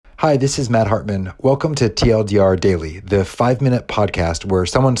Hi, this is Matt Hartman. Welcome to TLDR Daily, the 5-minute podcast where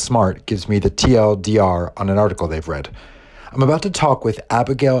someone smart gives me the TLDR on an article they've read. I'm about to talk with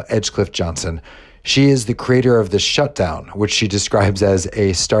Abigail Edgecliffe-Johnson. She is the creator of the Shutdown, which she describes as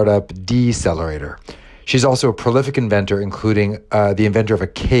a startup decelerator. She's also a prolific inventor, including the inventor of a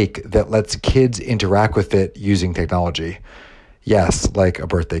cake that lets kids interact with it using technology. Yes, like a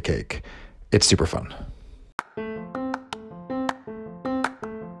birthday cake. It's super fun.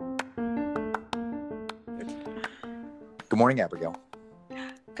 Good morning, Abigail.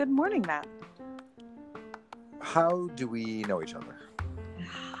 Good morning, Matt. How do we know each other?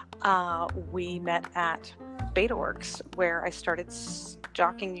 We met at BetaWorks, where I started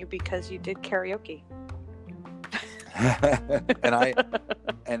stalking you because you did karaoke. and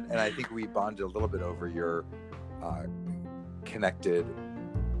I think we bonded a little bit over your connected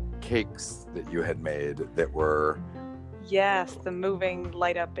cakes that you had made that were... Yes, the moving,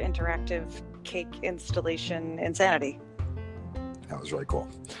 light-up, interactive cake installation insanity. That was really cool.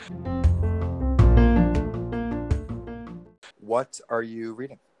 What are you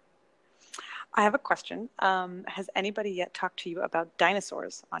reading? I have a question. Has anybody yet talked to you about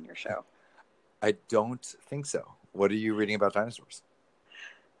dinosaurs on your show? I don't think so. What are you reading about dinosaurs?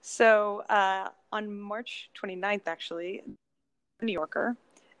 So on March 29th, actually, The New Yorker.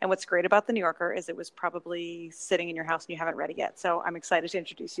 And what's great about The New Yorker is it was probably sitting in your house and you haven't read it yet. So I'm excited to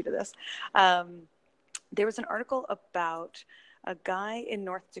introduce you to this. There was an article about a guy in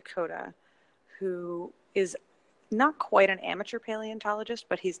North Dakota who is not quite an amateur paleontologist,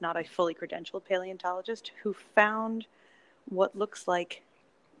 but he's not a fully credentialed paleontologist, who found what looks like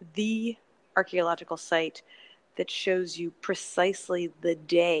the archaeological site that shows you precisely the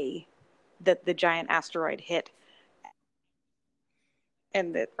day that the giant asteroid hit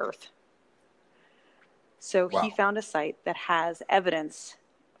and the Earth. So Wow. He found a site that has evidence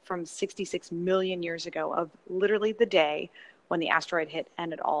from 66 million years ago of literally the day when the asteroid hit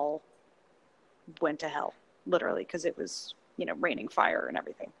and it all went to hell, literally, because it was, raining fire and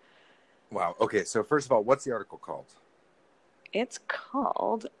everything. Wow. Okay. So first of all, what's the article called? It's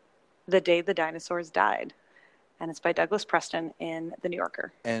called The Day the Dinosaurs Died, and it's by Douglas Preston in The New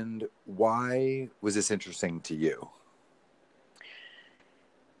Yorker. And why was this interesting to you?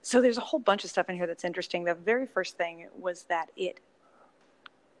 So there's a whole bunch of stuff in here that's interesting. The very first thing was that it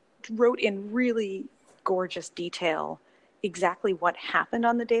wrote in really gorgeous detail exactly what happened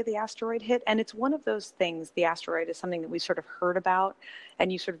on the day the asteroid hit. And it's one of those things, the asteroid is something that we sort of heard about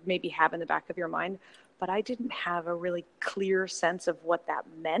and you sort of maybe have in the back of your mind, but I didn't have a really clear sense of what that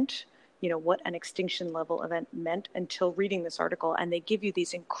meant, what an extinction level event meant until reading this article. And they give you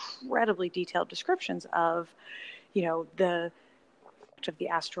these incredibly detailed descriptions of, the of the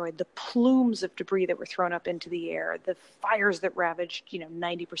asteroid, the plumes of debris that were thrown up into the air, the fires that ravaged,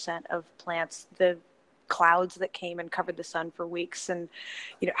 90% of plants, the clouds that came and covered the sun for weeks, and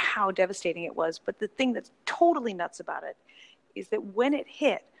how devastating it was. But the thing that's totally nuts about it is that when it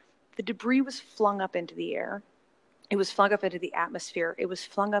hit, the debris was flung up into the air. It was flung up into the atmosphere. It was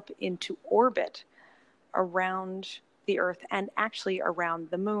flung up into orbit around the Earth and actually around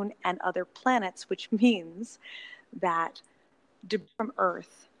the moon and other planets, which means that debris from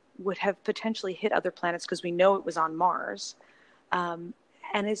Earth would have potentially hit other planets, because we know it was on Mars, and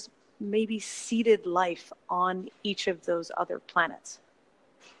is maybe seeded life on each of those other planets.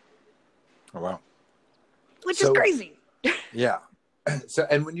 Oh, wow. Which is crazy. Yeah. So,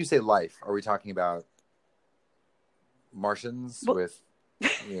 and when you say life, are we talking about Martians with,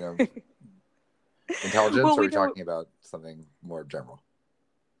 intelligence, or are we talking about something more general?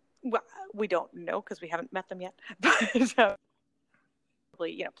 Well, we don't know because we haven't met them yet. But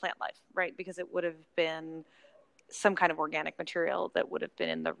plant life, right? Because it would have been some kind of organic material that would have been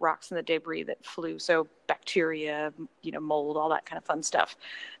in the rocks and the debris that flew. So bacteria, mold, all that kind of fun stuff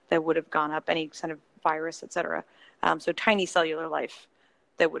that would have gone up, any kind of virus, etc. So tiny cellular life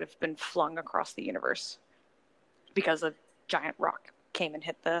that would have been flung across the universe because a giant rock came and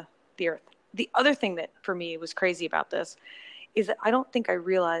hit the Earth. The other thing that for me was crazy about this is that I don't think I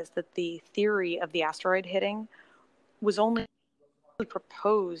realized that the theory of the asteroid hitting was only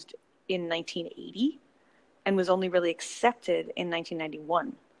proposed in 1980 and was only really accepted in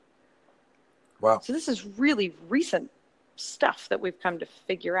 1991. Wow. So this is really recent stuff that we've come to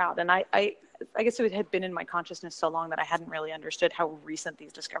figure out. And I guess it had been in my consciousness so long that I hadn't really understood how recent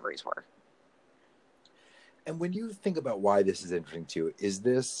these discoveries were. And when you think about why this is interesting to you, is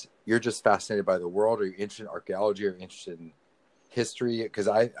this, you're just fascinated by the world? Are you interested in archaeology? Are you interested in history? Because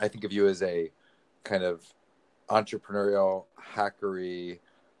I think of you as a kind of entrepreneurial, hackery,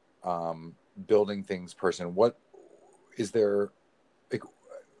 building things person. What is there, like,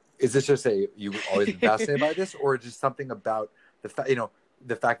 Is this just you've always been fascinated by this, or just something about the fact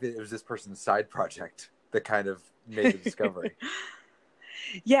that it was this person's side project that kind of made the discovery?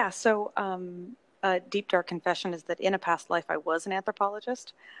 Yeah, so a deep, dark confession is that in a past life I was an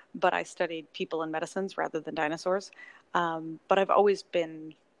anthropologist, but I studied people and medicines rather than dinosaurs. But I've always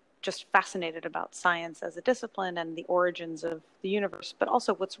been just fascinated about science as a discipline and the origins of the universe. But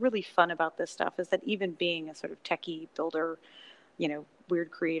also what's really fun about this stuff is that even being a sort of techie builder,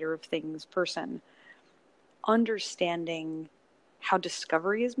 weird creator of things person, understanding how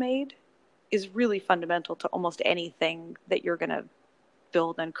discovery is made is really fundamental to almost anything that you're going to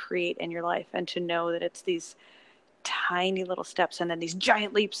build and create in your life. And to know that it's these tiny little steps and then these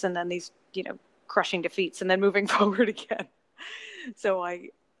giant leaps and then these, crushing defeats and then moving forward again. So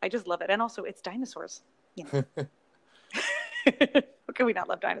I just love it. And also it's dinosaurs. How can we not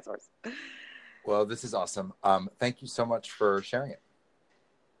love dinosaurs? Well, this is awesome. Thank you so much for sharing it.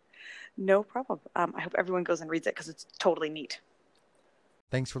 No problem. I hope everyone goes and reads it because it's totally neat.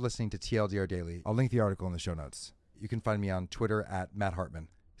 Thanks for listening to TLDR Daily. I'll link the article in the show notes. You can find me on Twitter @Matt Hartman.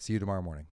 See you tomorrow morning.